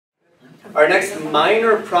Our next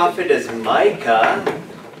minor prophet is Micah.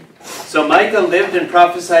 So Micah lived and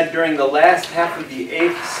prophesied during the last half of the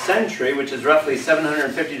 8th century, which is roughly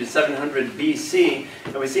 750 to 700 BC.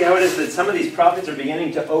 And we see how it is that some of these prophets are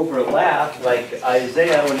beginning to overlap, like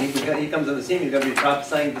Isaiah, when he comes on the scene, he's going to be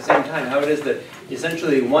prophesying at the same time. How it is that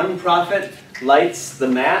essentially one prophet lights the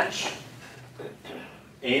match,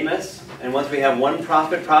 Amos, and once we have one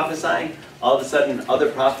prophet prophesying, all of a sudden other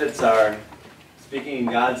prophets are speaking in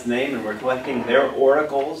God's name, and we're collecting their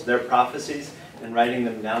oracles, their prophecies, and writing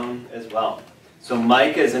them down as well. So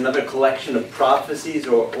Micah is another collection of prophecies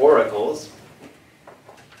or oracles.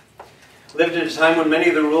 Lived at a time when many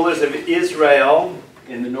of the rulers of Israel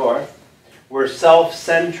in the north were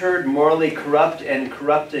self-centered, morally corrupt, and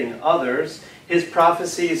corrupting others. His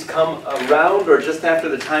prophecies come around or just after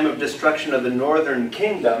the time of destruction of the northern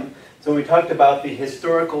kingdom. So we talked about the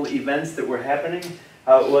historical events that were happening,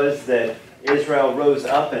 how it was that Israel rose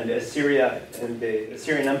up and Assyria and the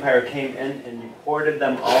Assyrian Empire came in and deported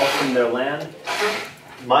them all from their land.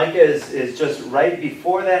 Micah is just right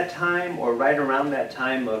before that time or right around that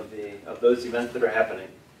time of those events that are happening.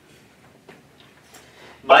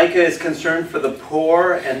 Micah is concerned for the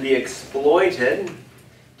poor and the exploited,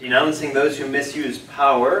 denouncing those who misuse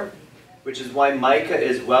power, which is why Micah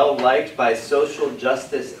is well liked by social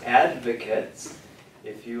justice advocates.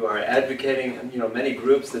 If you are advocating, many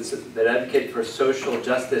groups that advocate for social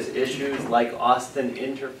justice issues like Austin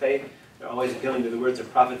Interfaith, they're always appealing to the words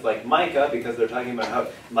of prophets like Micah because they're talking about how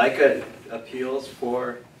Micah appeals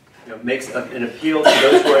for, makes an appeal to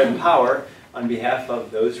those who are in power on behalf of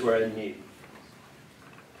those who are in need.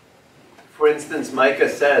 For instance, Micah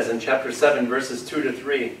says in chapter 7, verses 2 to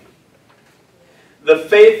 3, "The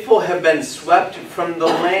faithful have been swept from the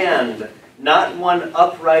land. Not one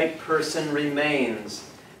upright person remains.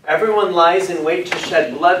 Everyone lies in wait to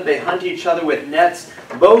shed blood. They hunt each other with nets.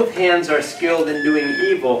 Both hands are skilled in doing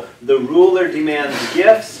evil. The ruler demands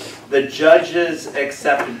gifts. The judges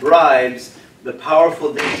accept bribes. The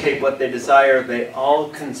powerful dictate what they desire. They all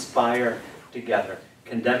conspire together,"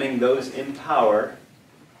 condemning those in power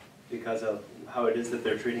because of how it is that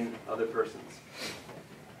they're treating other persons.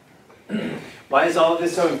 Why is all of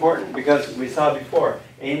this so important? Because we saw before,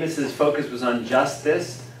 Amos's focus was on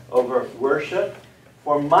justice over worship.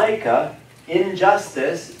 For Micah,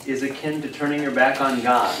 injustice is akin to turning your back on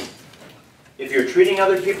God. If you're treating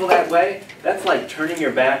other people that way, that's like turning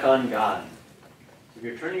your back on God. If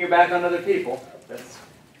you're turning your back on other people,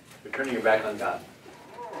 you're turning your back on God.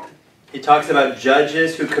 He talks about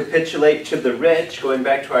judges who capitulate to the rich, going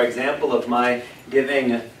back to our example of my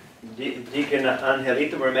giving Deacon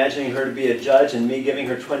Angelita, we're imagining her to be a judge and me giving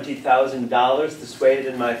her $20,000 to sway it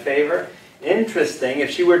in my favor. Interesting,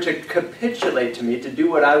 if she were to capitulate to me to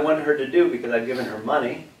do what I want her to do because I've given her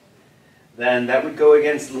money, then that would go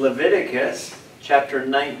against Leviticus chapter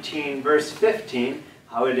 19, verse 15,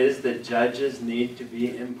 how it is that judges need to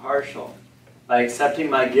be impartial. By accepting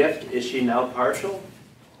my gift, is she now partial?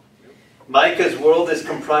 Micah's world is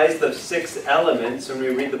comprised of 6 elements. When we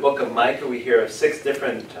read the book of Micah, we hear of 6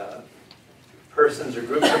 different persons or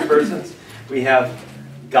groups of persons. We have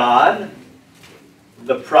God,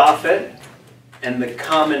 the prophet, and the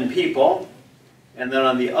common people. And then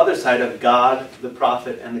on the other side of God, the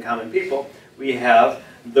prophet, and the common people, we have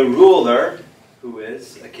the ruler, who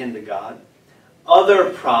is akin to God,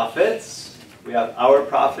 other prophets. We have our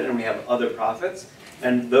prophet and we have other prophets,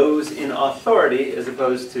 and those in authority as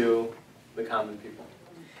opposed to the common people.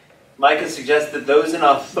 Micah suggests that those in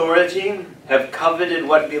authority have coveted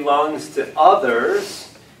what belongs to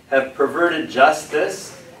others, have perverted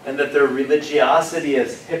justice, and that their religiosity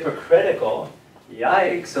is hypocritical.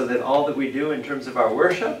 Yikes, so that all that we do in terms of our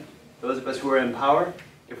worship, those of us who are in power,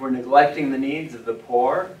 if we're neglecting the needs of the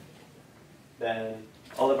poor, then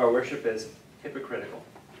all of our worship is hypocritical.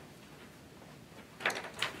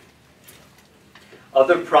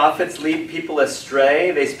 Other prophets lead people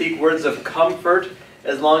astray. They speak words of comfort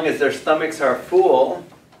as long as their stomachs are full.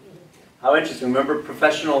 How interesting. Remember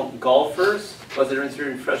professional golfers? Was there a difference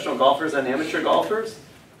between professional golfers and amateur golfers?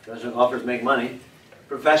 Professional golfers make money.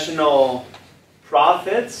 Professional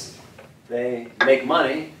prophets, they make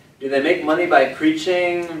money. Do they make money by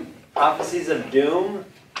preaching prophecies of doom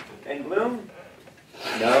and gloom?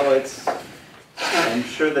 No, I'm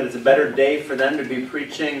sure that it's a better day for them to be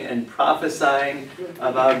preaching and prophesying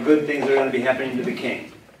about good things that are going to be happening to the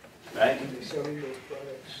king, right?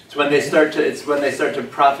 It's when they start to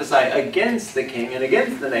prophesy against the king and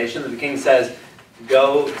against the nation that the king says,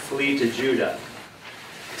 "Go flee to Judah."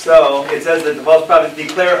 So it says that the false prophets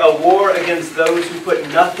declare a war against those who put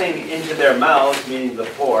nothing into their mouths, meaning the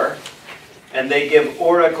poor, and they give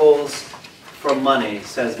oracles for money,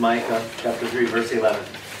 says Micah chapter 3, verse 11.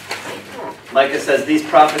 Micah says these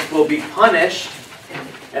prophets will be punished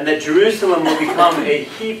and that Jerusalem will become a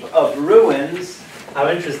heap of ruins.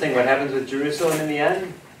 How interesting what happens with Jerusalem in the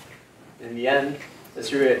end. In the end,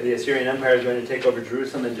 the Assyrian Empire is going to take over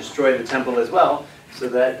Jerusalem and destroy the temple as well, so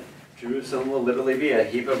that Jerusalem will literally be a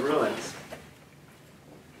heap of ruins.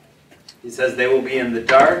 He says they will be in the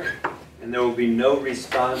dark, and there will be no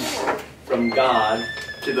response from God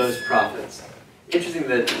to those prophets. Interesting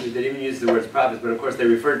that they didn't even use the words prophets, but of course they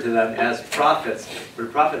referred to them as prophets. But a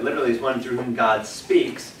prophet literally is one through whom God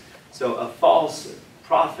speaks. So a false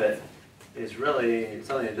prophet is really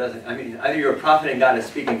something that doesn't, I mean, either you're a prophet and God is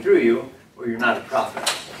speaking through you, or you're not a prophet.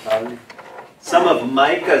 Some of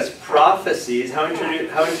Micah's prophecies, how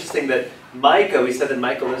interesting that Micah, we said that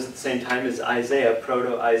Micah lives at the same time as Isaiah,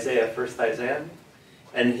 Proto-Isaiah, first Isaiah.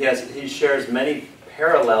 And he shares many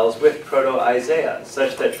parallels with Proto-Isaiah,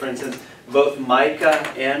 such that, for instance, both Micah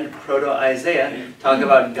and Proto-Isaiah talk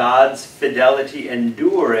about God's fidelity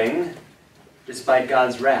enduring despite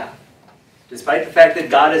God's wrath. Despite the fact that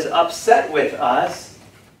God is upset with us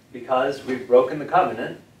because we've broken the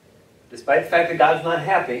covenant, despite the fact that God's not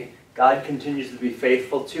happy, God continues to be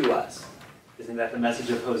faithful to us. Isn't that the message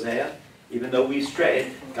of Hosea? Even though we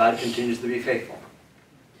strayed, God continues to be faithful.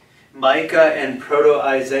 Micah and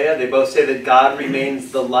Proto-Isaiah, they both say that God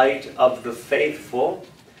remains the light of the faithful,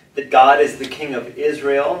 that God is the King of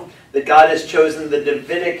Israel, that God has chosen the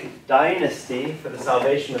Davidic dynasty for the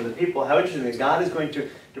salvation of the people. How interesting that God is going to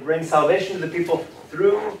bring salvation to the people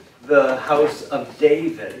through the house of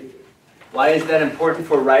David. Why is that important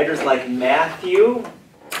for writers like Matthew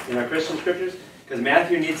in our Christian scriptures? Because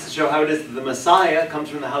Matthew needs to show how it is that the Messiah comes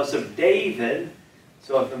from the house of David.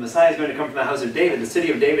 So if the Messiah is going to come from the house of David, the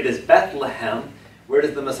city of David is Bethlehem. Where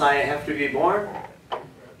does the Messiah have to be born?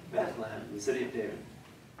 Bethlehem, the city of David.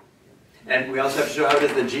 And we also have to show how it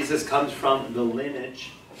is that Jesus comes from the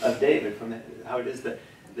lineage of David, how it is that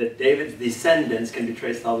David's descendants can be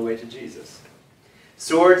traced all the way to Jesus.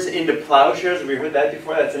 Swords into plowshares, we heard that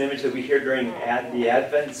before. That's an image that we hear during the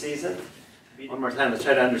Advent season. One more time, let's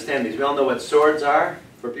try to understand these. We all know what swords are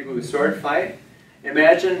for people who sword fight.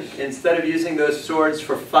 Imagine, instead of using those swords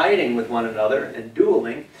for fighting with one another and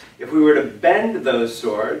dueling, if we were to bend those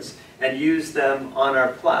swords and use them on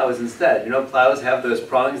our plows instead. You know, plows have those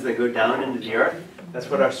prongs that go down into the earth. That's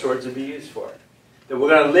what our swords would be used for. That we're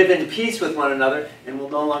going to live in peace with one another and we'll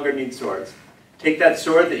no longer need swords. Take that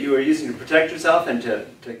sword that you are using to protect yourself and to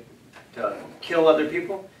kill other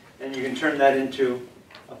people, and you can turn that into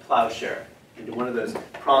a plowshare, into one of those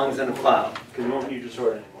prongs and a plow, because you won't need your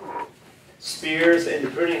sword anymore. Spears into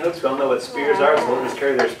pruning hooks. We all know what spears are. Soldiers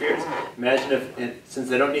carry their spears. Imagine if, since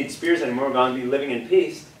they don't need spears anymore, we're going to be living in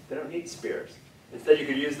peace. They don't need spears. Instead, you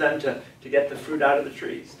could use them to get the fruit out of the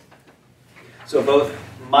trees. So both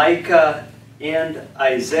Micah and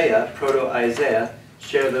Isaiah, Proto-Isaiah,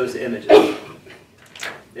 share those images.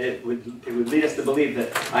 It would lead us to believe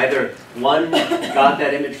that either one got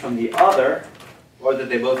that image from the other, or that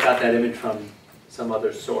they both got that image from some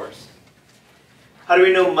other source. How do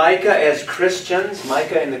we know Micah as Christians?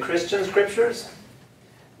 Micah in the Christian scriptures?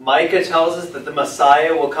 Micah tells us that the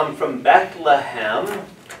Messiah will come from Bethlehem.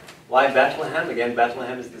 Why Bethlehem? Again,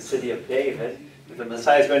 Bethlehem is the city of David. If the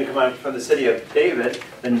Messiah is going to come out from the city of David,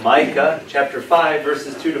 then Micah chapter 5,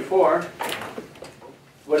 verses 2 to 4.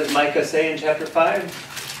 What does Micah say in chapter 5?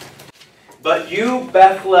 But you,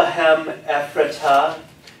 Bethlehem Ephratah,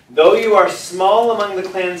 though you are small among the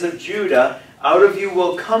clans of Judah, out of you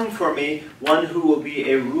will come for me one who will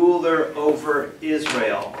be a ruler over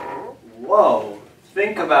Israel. Whoa!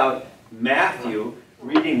 Think about Matthew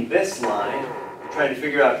reading this line, trying to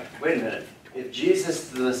figure out, wait a minute, if Jesus is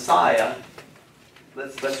the Messiah,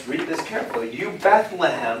 let's read this carefully. You,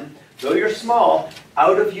 Bethlehem, though you're small,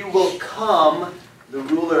 out of you will come the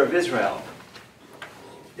ruler of Israel.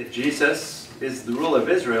 If Jesus is the ruler of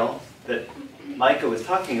Israel that Micah was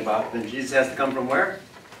talking about, then Jesus has to come from where?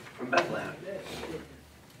 From Bethlehem.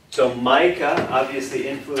 So Micah obviously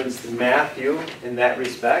influenced Matthew in that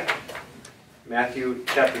respect. Matthew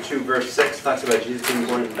chapter 2, verse 6 talks about Jesus being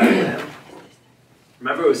born in Bethlehem.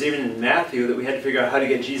 Remember, it was even in Matthew that we had to figure out how to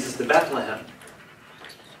get Jesus to Bethlehem.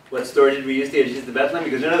 What story did we use to get Jesus to Bethlehem?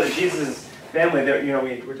 Because we know that Jesus' family, there, you know,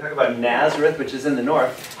 we're talking about Nazareth, which is in the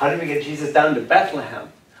north. How did we get Jesus down to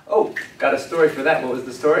Bethlehem? Oh, got a story for that. What was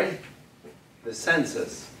the story? The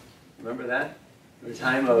census. Remember that? The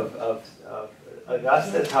time of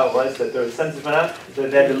Augustus, how it was that the census went out, so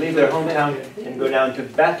they had to leave their hometown and go down to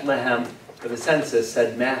Bethlehem for the census,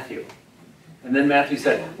 said Matthew. And then Matthew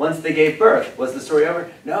said, once they gave birth, was the story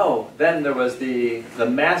over? No. Then there was the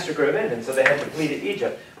massacre of infants, so they had to flee to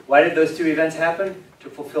Egypt. Why did those two events happen? To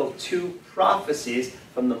fulfill two prophecies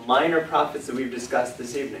from the minor prophets that we've discussed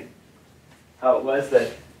this evening. How it was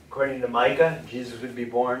that, according to Micah, Jesus would be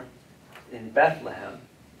born in Bethlehem.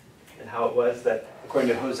 And how it was that, according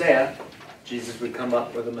to Hosea, Jesus would come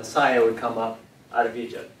up, or the Messiah would come up out of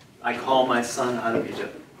Egypt. I call my son out of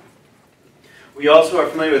Egypt. We also are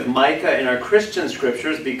familiar with Micah in our Christian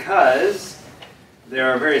scriptures because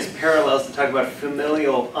there are various parallels to talk about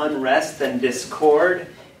familial unrest and discord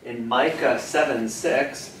in Micah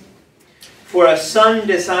 7:6. For a son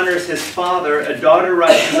dishonors his father, a daughter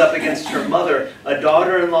rises up against her mother, a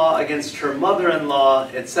daughter-in-law against her mother-in-law,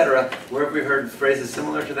 etc. Where have we heard phrases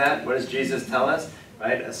similar to that? What does Jesus tell us?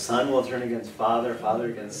 Right? A son will turn against father, father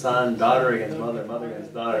against son, daughter against mother, mother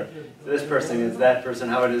against daughter. This person against that person,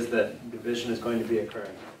 how it is that division is going to be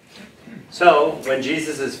occurring. So, when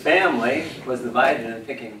Jesus' family was divided and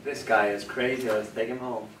thinking, this guy is crazy, let's take him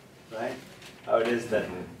home, right? How it is that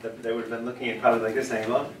they would have been looking at probably like this, saying,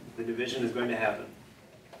 well, the division is going to happen.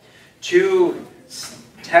 Two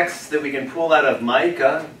texts that we can pull out of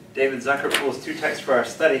Micah. David Zucker pulls two texts for our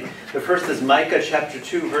study. The first is Micah chapter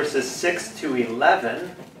 2, verses 6 to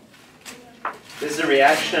 11. This is a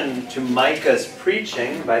reaction to Micah's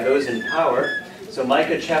preaching by those in power. So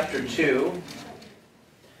Micah chapter 2,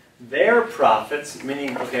 their prophets,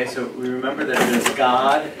 meaning, okay, so we remember that there's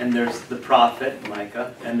God, and there's the prophet,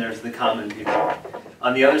 Micah, and there's the common people.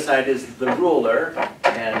 On the other side is the ruler,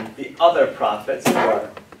 and the other prophets who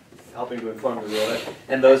are helping to inform the ruler,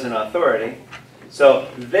 and those in authority. So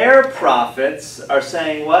their prophets are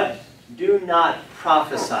saying what? Do not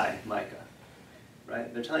prophesy, Micah.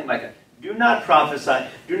 Right? They're telling Micah, do not prophesy.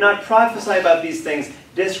 Do not prophesy about these things.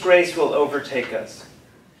 Disgrace will overtake us.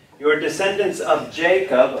 Your descendants of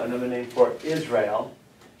Jacob, another name for Israel,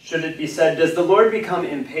 should it be said, does the Lord become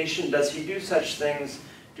impatient? Does he do such things?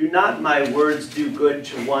 Do not my words do good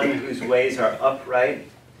to one whose ways are upright?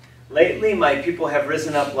 Lately my people have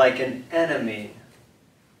risen up like an enemy.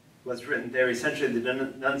 What's written there, essentially the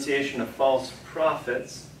denunciation of false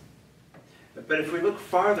prophets. But if we look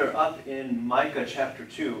farther up in Micah chapter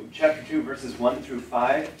 2 verses 1 through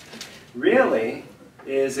 5, really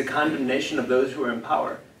is a condemnation of those who are in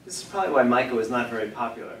power. This is probably why Micah was not very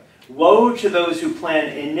popular. Woe to those who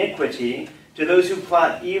plan iniquity, to those who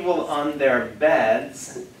plot evil on their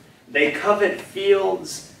beds. They covet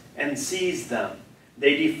fields and seize them.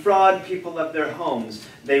 They defraud people of their homes.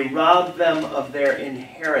 They rob them of their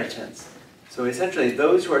inheritance. So essentially,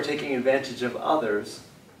 those who are taking advantage of others,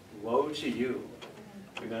 woe to you.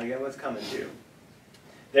 You're going to get what's coming to you.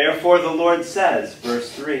 Therefore the Lord says,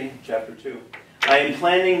 verse 3, chapter 2, I am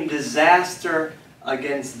planning disaster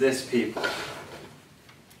against this people.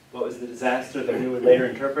 What was the disaster that we would later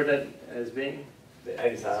interpret it as being? The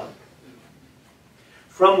exile.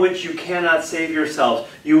 From which you cannot save yourselves.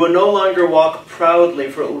 You will no longer walk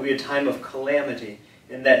proudly, for it will be a time of calamity.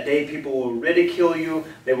 In that day people will ridicule you.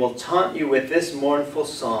 They will taunt you with this mournful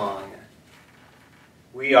song.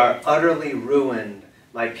 We are utterly ruined.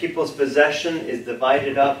 My people's possession is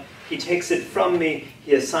divided up. He takes it from me.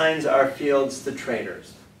 He assigns our fields to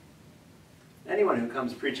traders. Anyone who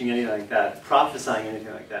comes preaching anything like that, prophesying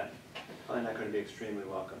anything like that, probably not going to be extremely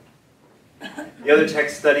welcome. The other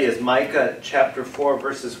text study is Micah chapter 4,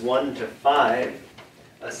 verses 1 to 5,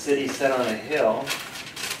 a city set on a hill.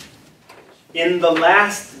 In the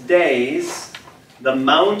last days, the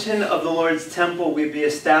mountain of the Lord's temple will be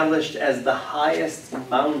established as the highest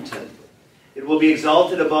mountain. It will be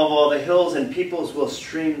exalted above all the hills, and peoples will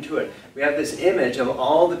stream to it. We have this image of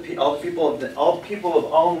all people of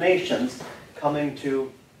all nations coming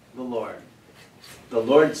to the Lord. The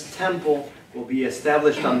Lord's temple will be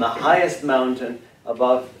established on the highest mountain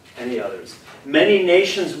above any others. Many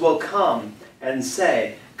nations will come and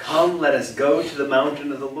say, come, let us go to the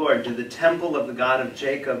mountain of the Lord, to the temple of the God of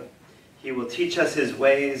Jacob. He will teach us his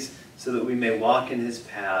ways so that we may walk in his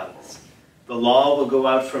paths. The law will go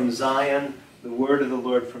out from Zion, the word of the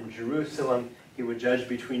Lord from Jerusalem. He will judge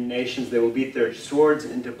between nations. They will beat their swords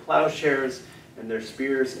into plowshares and their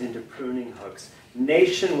spears into pruning hooks.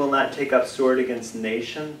 Nation will not take up sword against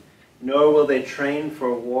nation, nor will they train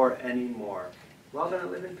for war anymore. We're all going to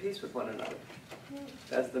live in peace with one another.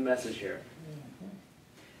 That's the message here.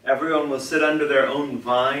 Everyone will sit under their own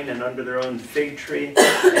vine and under their own fig tree,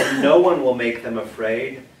 and no one will make them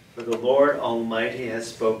afraid, for the Lord Almighty has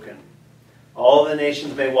spoken. All the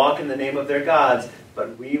nations may walk in the name of their gods,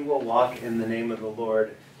 but we will walk in the name of the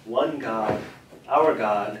Lord, one God, our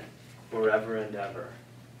God, forever and ever.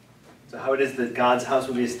 So how it is that God's house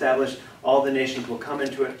will be established, all the nations will come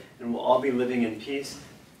into it, and we'll all be living in peace.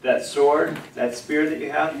 That sword, that spear that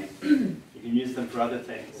you have, you can use them for other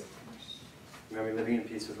things. We're going to be living in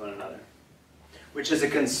peace with one another. Which is a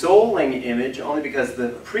consoling image only because the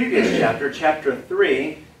previous chapter, chapter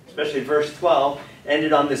 3, especially verse 12,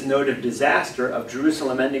 ended on this note of disaster, of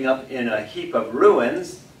Jerusalem ending up in a heap of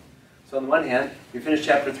ruins. So on the one hand, we finish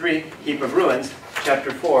chapter 3, heap of ruins.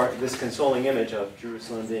 Chapter 4, this consoling image of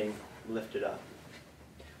Jerusalem being lifted up.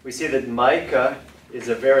 We see that Micah is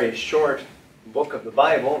a very short book of the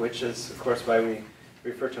Bible, which is, of course, why we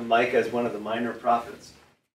refer to Micah as one of the minor prophets.